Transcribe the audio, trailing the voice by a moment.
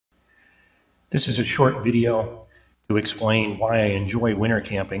This is a short video to explain why I enjoy winter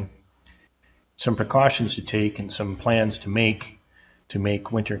camping, some precautions to take and some plans to make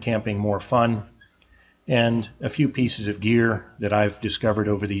winter camping more fun, and a few pieces of gear that I've discovered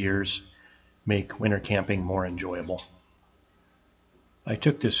over the years make winter camping more enjoyable. I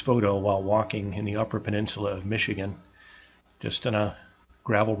took this photo while walking in the Upper Peninsula of Michigan, just on a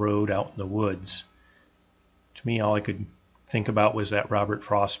gravel road out in the woods. To me, all I could think about was that Robert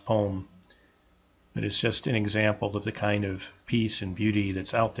Frost poem. But it's just an example of the kind of peace and beauty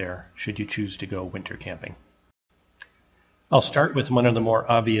that's out there should you choose to go winter camping. I'll start with one of the more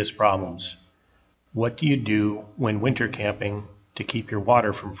obvious problems. What do you do when winter camping to keep your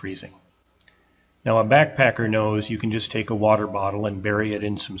water from freezing? Now, a backpacker knows you can just take a water bottle and bury it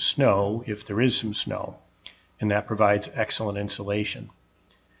in some snow if there is some snow, and that provides excellent insulation.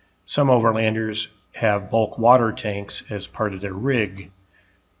 Some overlanders have bulk water tanks as part of their rig,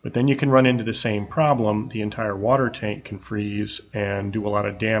 but then you can run into the same problem. The entire water tank can freeze and do a lot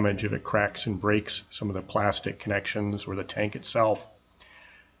of damage if it cracks and breaks some of the plastic connections or the tank itself.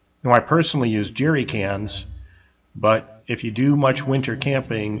 Now, I personally use jerry cans, but if you do much winter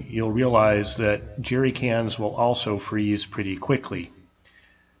camping, you'll realize that jerry cans will also freeze pretty quickly.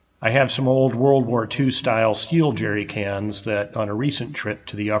 I have some old World War II style steel jerry cans that on a recent trip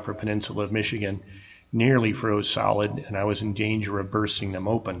to the Upper Peninsula of Michigan nearly froze solid, and I was in danger of bursting them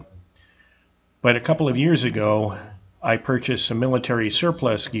open. But a couple of years ago, I purchased some military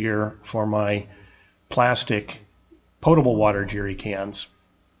surplus gear for my plastic potable water jerry cans,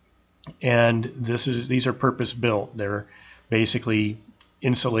 and these are purpose built. They're basically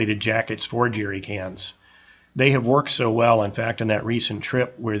insulated jackets for jerry cans. They have worked so well. In fact, on that recent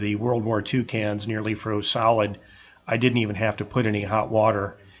trip where the World War II cans nearly froze solid, I didn't even have to put any hot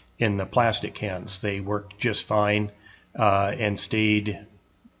water in the plastic cans. They worked just fine and stayed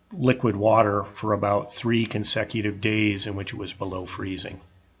liquid water for about 3 consecutive days in which it was below freezing.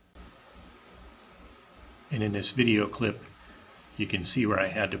 And in this video clip, you can see where I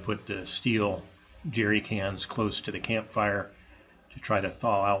had to put the steel jerry cans close to the campfire to try to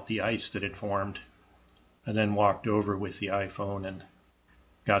thaw out the ice that had formed, and then walked over with the iPhone and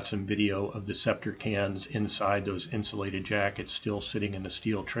got some video of the scepter cans inside those insulated jackets still sitting in the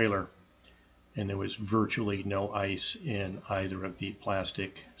steel trailer, and there was virtually no ice in either of the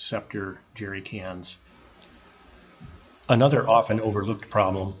plastic scepter jerry cans. Another often overlooked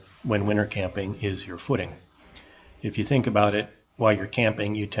problem when winter camping is your footing. If you think about it, while you're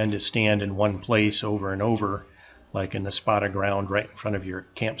camping, you tend to stand in one place over and over, like in the spot of ground right in front of your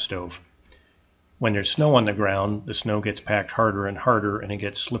camp stove. When there's snow on the ground, the snow gets packed harder and harder, and it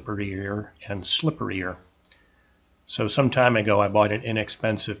gets slipperier and slipperier. So some time ago, I bought an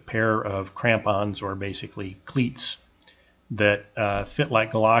inexpensive pair of crampons, or basically cleats, that fit like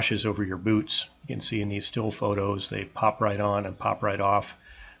galoshes over your boots. You can see in these still photos, they pop right on and pop right off.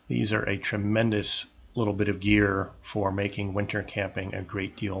 These are a tremendous little bit of gear for making winter camping a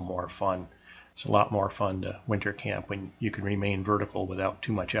great deal more fun. It's a lot more fun to winter camp when you can remain vertical without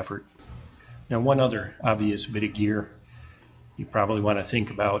too much effort. Now, one other obvious bit of gear you probably want to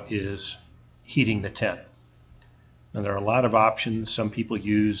think about is heating the tent. Now, there are a lot of options. Some people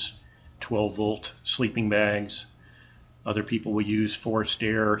use 12-volt sleeping bags. Other people will use forced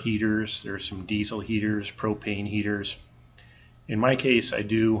air heaters. There are some diesel heaters, propane heaters. In my case, I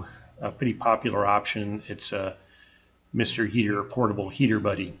do a pretty popular option. It's a Mr. Heater portable heater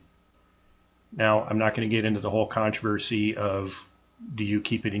buddy. Now, I'm not going to get into the whole controversy of do you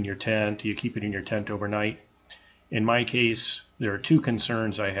keep it in your tent? Do you keep it in your tent overnight? In my case, there are two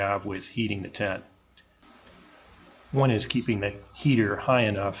concerns I have with heating the tent. One is keeping the heater high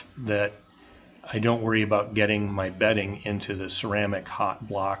enough that I don't worry about getting my bedding into the ceramic hot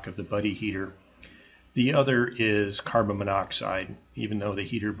block of the buddy heater. The other is carbon monoxide. Even though the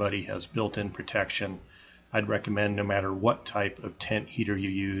heater buddy has built-in protection, I'd recommend no matter what type of tent heater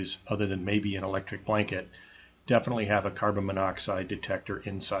you use, other than maybe an electric blanket, definitely have a carbon monoxide detector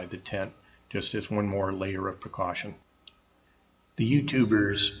inside the tent, just as one more layer of precaution. The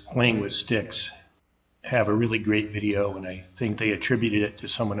YouTubers Playing with Sticks have a really great video, and I think they attributed it to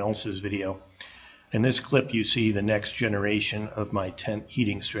someone else's video. In this clip, you see the next generation of my tent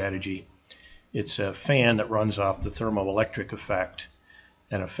heating strategy. It's a fan that runs off the thermoelectric effect,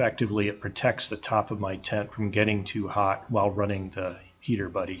 and effectively it protects the top of my tent from getting too hot while running the heater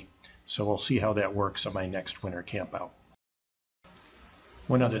buddy. So we'll see how that works on my next winter campout.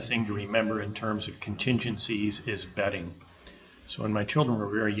 One other thing to remember in terms of contingencies is bedding. So when my children were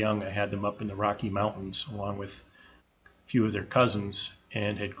very young, I had them up in the Rocky Mountains along with a few of their cousins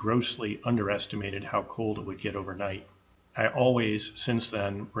and had grossly underestimated how cold it would get overnight. I always, since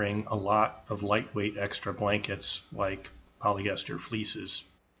then, bring a lot of lightweight extra blankets like polyester fleeces.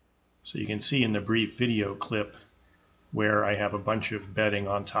 So you can see in the brief video clip where I have a bunch of bedding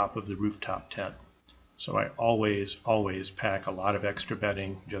on top of the rooftop tent. So I always pack a lot of extra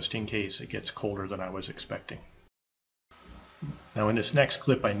bedding just in case it gets colder than I was expecting. Now in this next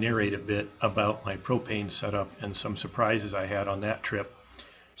clip I narrate a bit about my propane setup and some surprises I had on that trip.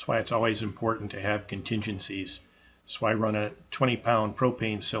 That's why it's always important to have contingencies. So I run a 20-pound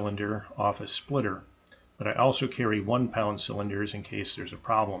propane cylinder off a splitter, but I also carry 1-pound cylinders in case there's a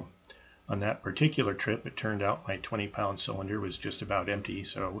problem. On that particular trip, it turned out my 20-pound cylinder was just about empty,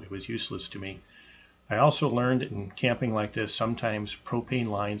 so it was useless to me. I also learned that in camping like this, sometimes propane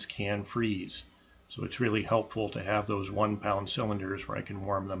lines can freeze. So it's really helpful to have those 1-pound cylinders where I can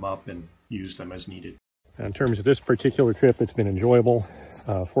warm them up and use them as needed. In terms of this particular trip, it's been enjoyable.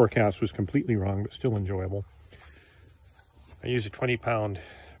 Forecast was completely wrong, but still enjoyable. I used a 20-pound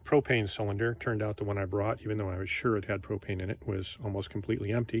propane cylinder. Turned out the one I brought, even though I was sure it had propane in it, was almost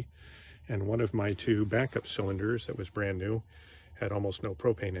completely empty. And one of my 2 backup cylinders that was brand new had almost no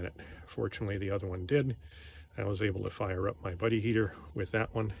propane in it. Fortunately, the other one did. I was able to fire up my buddy heater with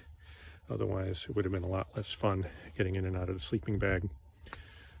that one. Otherwise, it would have been a lot less fun getting in and out of the sleeping bag.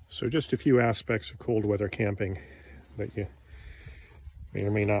 So just a few aspects of cold weather camping that you may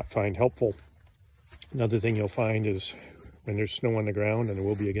or may not find helpful. Another thing you'll find is when there's snow on the ground, and there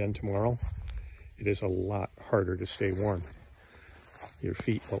will be again tomorrow, it is a lot harder to stay warm. Your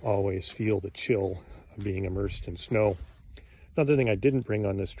feet will always feel the chill of being immersed in snow. Another thing I didn't bring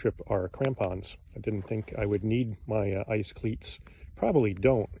on this trip are crampons. I didn't think I would need my ice cleats. Probably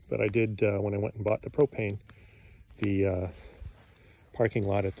don't, but I did when I went and bought the propane. The parking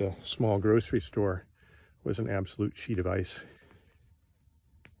lot at the small grocery store was an absolute sheet of ice.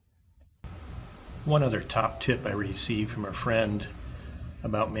 One other top tip I received from a friend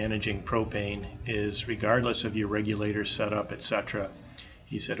about managing propane is, regardless of your regulator setup, etc.,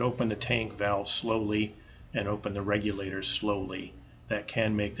 he said open the tank valve slowly and open the regulator slowly. That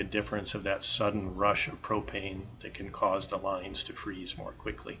can make the difference of that sudden rush of propane that can cause the lines to freeze more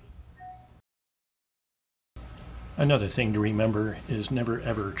quickly. Another thing to remember is never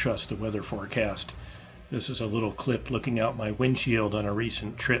ever trust the weather forecast. This is a little clip looking out my windshield on a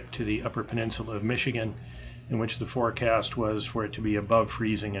recent trip to the Upper Peninsula of Michigan, in which the forecast was for it to be above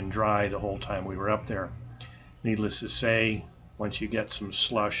freezing and dry the whole time we were up there. Needless to say, once you get some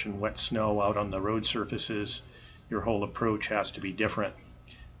slush and wet snow out on the road surfaces, your whole approach has to be different.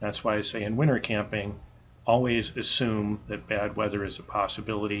 That's why I say in winter camping, always assume that bad weather is a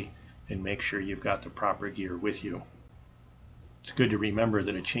possibility and make sure you've got the proper gear with you. It's good to remember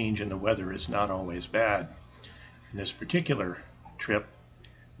that a change in the weather is not always bad. In this particular trip,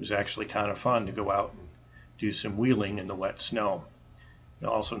 it was actually kind of fun to go out and do some wheeling in the wet snow. You'll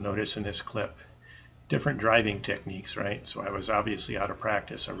also notice in this clip different driving techniques, right? So I was obviously out of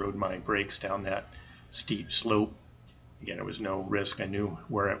practice. I rode my brakes down that steep slope. Again, it was no risk. I knew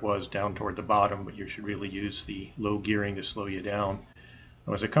where it was down toward the bottom, but you should really use the low gearing to slow you down.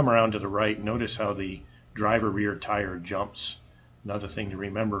 Now, as I come around to the right, notice how the driver rear tire jumps. Another thing to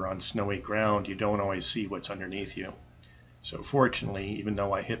remember, on snowy ground, you don't always see what's underneath you. So fortunately, even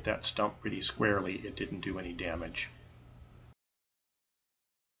though I hit that stump pretty squarely, it didn't do any damage.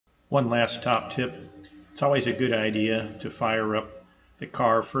 One last top tip. It's always a good idea to fire up the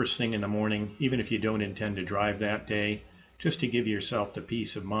car first thing in the morning, even if you don't intend to drive that day, just to give yourself the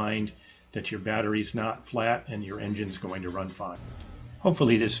peace of mind that your battery's not flat and your engine's going to run fine.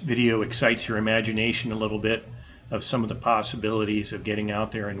 Hopefully this video excites your imagination a little bit of some of the possibilities of getting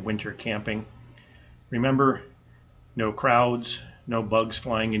out there and winter camping. Remember, no crowds, no bugs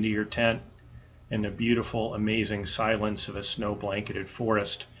flying into your tent, and the beautiful, amazing silence of a snow-blanketed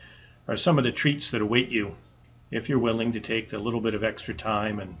forest are some of the treats that await you if you're willing to take the little bit of extra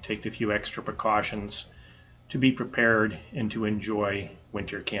time and take the few extra precautions to be prepared and to enjoy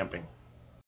winter camping.